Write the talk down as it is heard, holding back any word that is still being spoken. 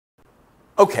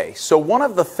Okay, so one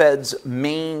of the Fed's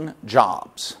main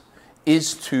jobs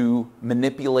is to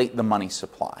manipulate the money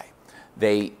supply.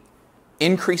 They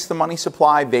increase the money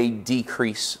supply, they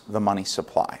decrease the money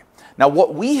supply. Now,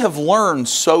 what we have learned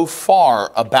so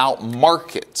far about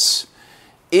markets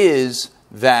is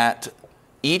that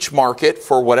each market,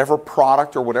 for whatever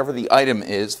product or whatever the item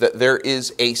is, that there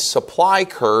is a supply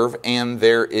curve and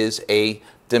there is a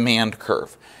demand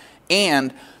curve.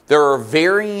 And there are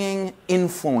varying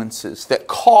influences that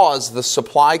cause the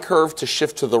supply curve to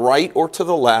shift to the right or to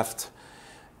the left,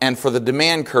 and for the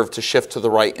demand curve to shift to the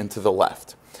right and to the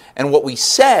left. And what we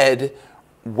said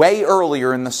way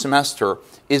earlier in the semester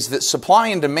is that supply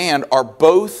and demand are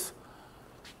both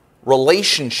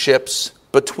relationships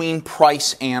between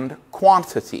price and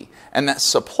quantity, and that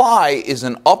supply is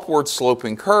an upward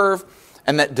sloping curve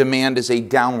and that demand is a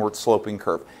downward sloping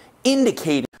curve,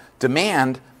 indicating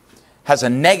demand has a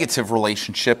negative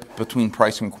relationship between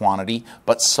price and quantity,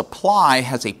 but supply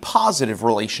has a positive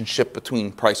relationship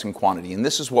between price and quantity. And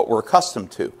this is what we're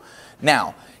accustomed to.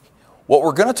 Now, what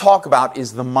we're going to talk about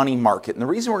is the money market. And the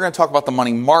reason we're going to talk about the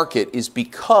money market is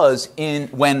because in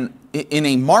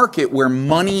a market where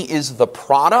money is the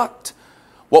product,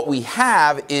 what we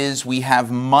have is we have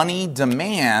money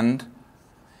demand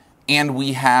and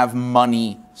we have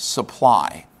money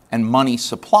supply. And money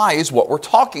supply is what we're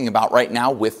talking about right now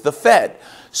with the Fed.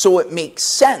 So it makes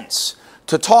sense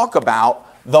to talk about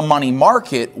the money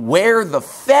market where the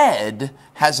Fed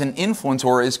has an influence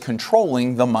or is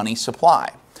controlling the money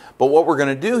supply. But what we're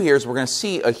going to do here is we're going to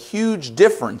see a huge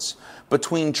difference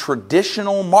between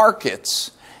traditional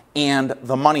markets and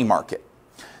the money market.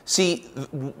 See,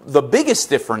 the biggest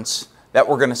difference that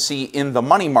we're going to see in the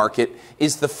money market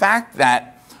is the fact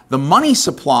that the money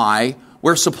supply,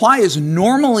 where supply is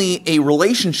normally a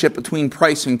relationship between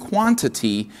price and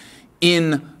quantity,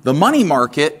 in the money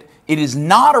market, it is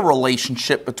not a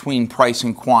relationship between price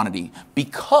and quantity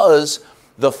because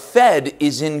the Fed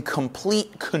is in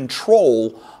complete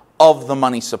control of the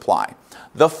money supply.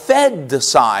 The Fed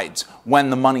decides when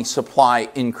the money supply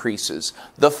increases.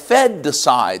 The Fed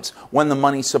decides when the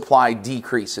money supply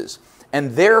decreases.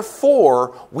 And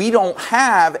therefore, we don't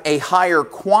have a higher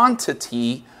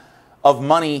quantity of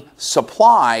money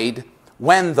supplied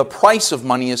when the price of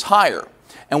money is higher.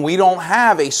 And we don't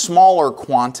have a smaller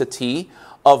quantity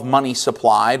of money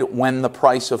supplied when the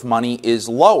price of money is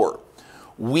lower.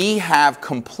 We have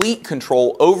complete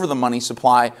control over the money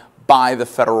supply by the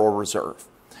Federal Reserve.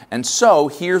 And so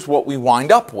here's what we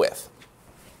wind up with.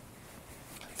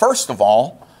 First of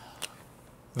all,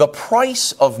 the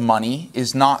price of money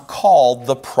is not called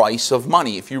the price of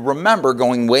money. If you remember,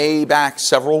 going way back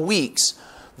several weeks,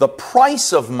 the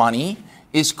price of money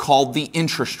is called the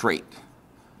interest rate.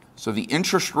 So the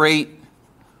interest rate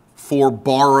for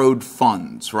borrowed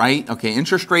funds, right? Okay,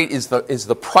 interest rate is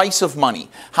the price of money,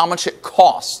 how much it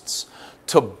costs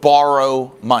to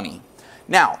borrow money.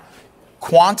 Now,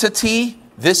 quantity,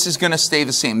 this is going to stay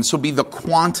the same. This will be the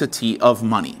quantity of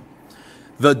money.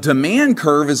 The demand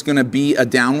curve is going to be a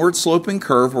downward sloping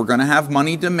curve. We're going to have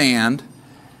money demand,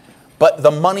 but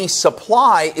the money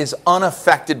supply is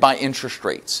unaffected by interest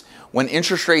rates. When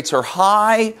interest rates are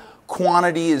high,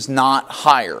 quantity is not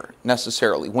higher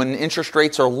necessarily. When interest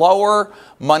rates are lower,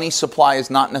 money supply is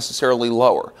not necessarily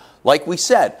lower. Like we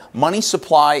said, money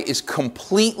supply is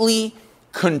completely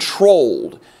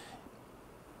controlled,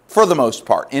 for the most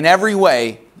part, in every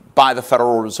way, by the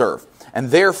Federal Reserve.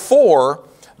 And therefore,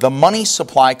 the money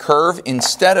supply curve,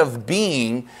 instead of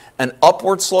being an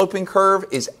upward sloping curve,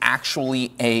 is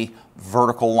actually a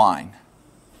vertical line.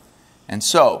 And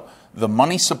so, the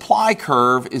money supply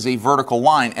curve is a vertical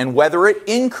line, and whether it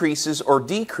increases or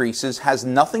decreases has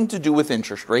nothing to do with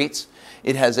interest rates.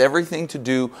 It has everything to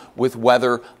do with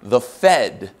whether the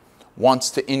Fed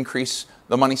wants to increase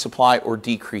the money supply or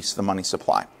decrease the money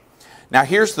supply. Now,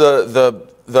 here's the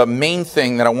main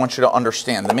thing that I want you to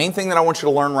understand. The main thing that I want you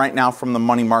to learn right now from the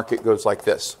money market goes like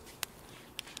this.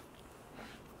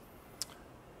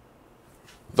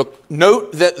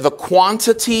 Note that the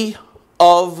quantity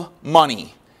of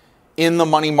money in the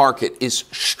money market is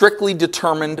strictly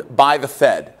determined by the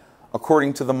Fed,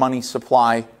 according to the money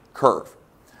supply curve.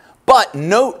 But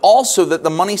note also that the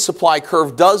money supply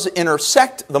curve does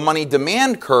intersect the money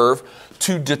demand curve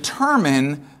to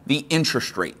determine the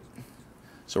interest rate.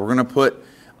 So we're going to put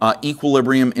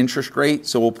equilibrium interest rate.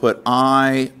 So we'll put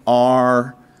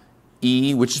IRE,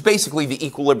 which is basically the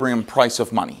equilibrium price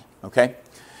of money. Okay?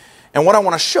 And what I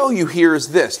want to show you here is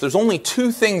this. There's only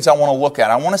two things I want to look at.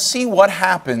 I want to see what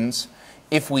happens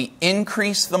if we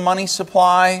increase the money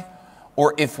supply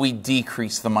or if we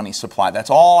decrease the money supply. That's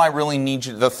all I really need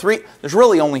you to, there's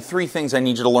really only three things I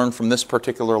need you to learn from this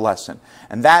particular lesson.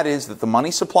 And that is that the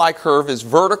money supply curve is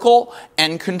vertical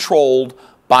and controlled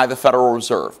by the Federal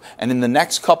Reserve. And in the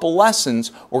next couple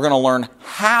lessons, we're going to learn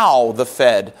how the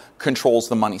Fed controls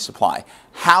the money supply,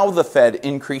 how the Fed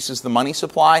increases the money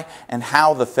supply, and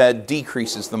how the Fed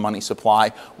decreases the money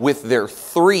supply with their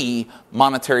three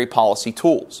monetary policy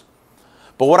tools.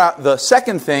 But the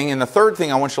second thing and the third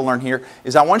thing I want you to learn here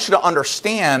is I want you to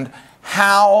understand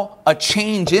how a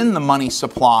change in the money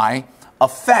supply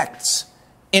affects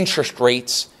interest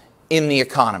rates in the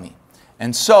economy.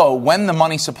 And so when the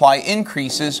money supply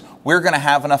increases, we're going to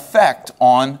have an effect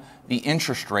on the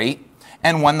interest rate.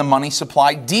 And when the money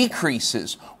supply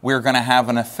decreases, we're going to have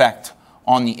an effect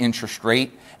on the interest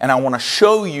rate. And I want to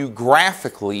show you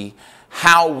graphically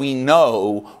how we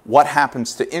know what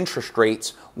happens to interest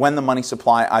rates when the money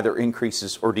supply either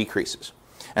increases or decreases.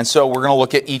 And so we're going to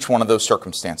look at each one of those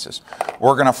circumstances.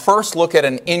 We're going to first look at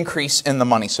an increase in the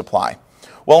money supply.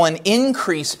 Well, an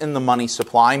increase in the money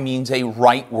supply means a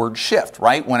rightward shift,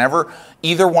 right? Whenever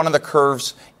either one of the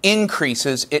curves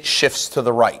increases, it shifts to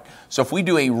the right. So if we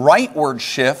do a rightward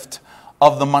shift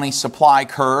of the money supply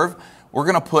curve, we're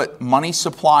going to put money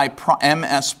supply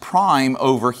MS prime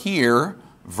over here,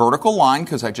 vertical line,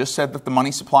 because I just said that the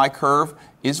money supply curve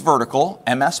is vertical,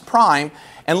 MS prime.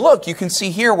 And look, you can see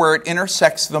here where it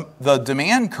intersects the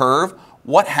demand curve,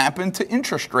 what happened to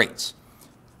interest rates?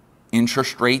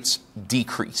 Interest rates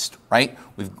decreased, right?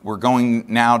 We're going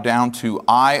now down to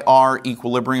IR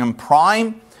equilibrium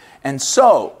prime. And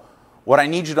so what I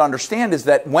need you to understand is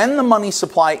that when the money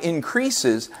supply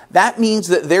increases, that means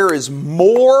that there is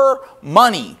more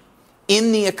money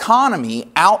in the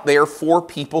economy out there for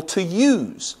people to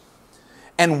use.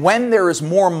 And when there is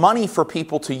more money for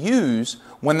people to use,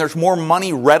 when there's more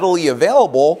money readily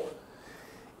available,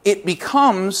 it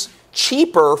becomes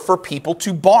cheaper for people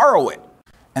to borrow it.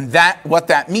 And what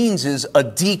that means is a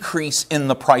decrease in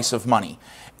the price of money.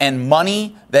 And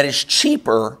money that is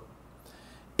cheaper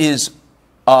is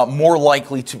more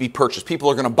likely to be purchased. People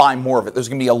are going to buy more of it. There's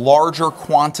going to be a larger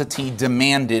quantity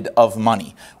demanded of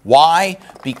money. Why?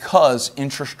 Because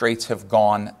interest rates have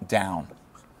gone down.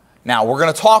 Now, we're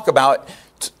going to talk about,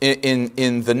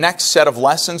 in the next set of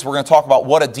lessons, we're going to talk about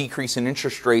what a decrease in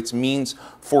interest rates means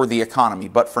for the economy.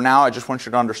 But for now, I just want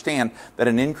you to understand that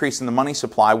an increase in the money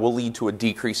supply will lead to a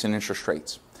decrease in interest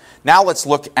rates. Now let's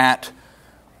look at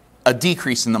a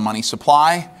decrease in the money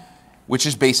supply, which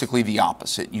is basically the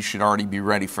opposite. You should already be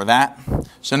ready for that.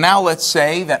 So now let's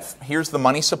say that here's the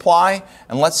money supply,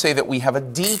 and let's say that we have a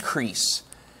decrease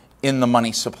in the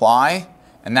money supply,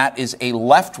 and that is a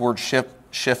leftward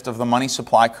shift of the money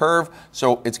supply curve.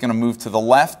 So it's going to move to the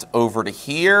left over to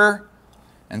here,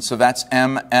 and so that's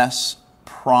MS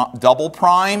double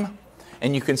prime.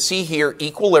 And you can see here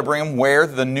equilibrium where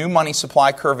the new money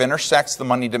supply curve intersects the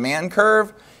money demand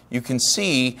curve. You can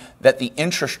see that the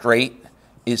interest rate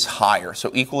is higher.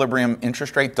 So equilibrium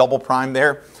interest rate, double prime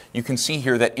there. You can see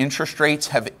here that interest rates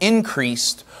have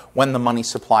increased when the money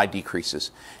supply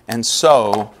decreases. And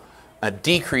so a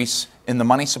decrease in the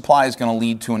money supply is going to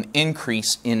lead to an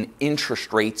increase in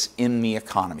interest rates in the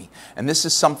economy. And this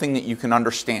is something that you can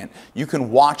understand. You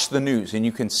can watch the news and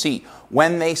you can see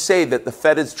when they say that the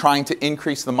Fed is trying to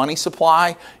increase the money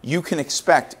supply, you can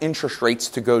expect interest rates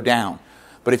to go down.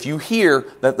 But if you hear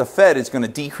that the Fed is going to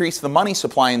decrease the money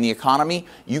supply in the economy,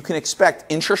 you can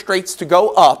expect interest rates to go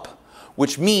up,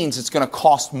 which means it's going to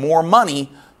cost more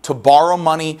money to borrow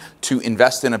money, to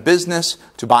invest in a business,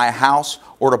 to buy a house,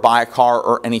 or to buy a car,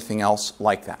 or anything else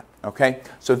like that. Okay?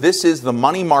 So this is the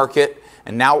money market,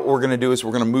 and now what we're going to do is we're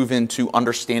going to move into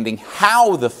understanding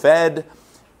how the Fed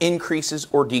increases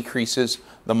or decreases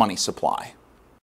the money supply.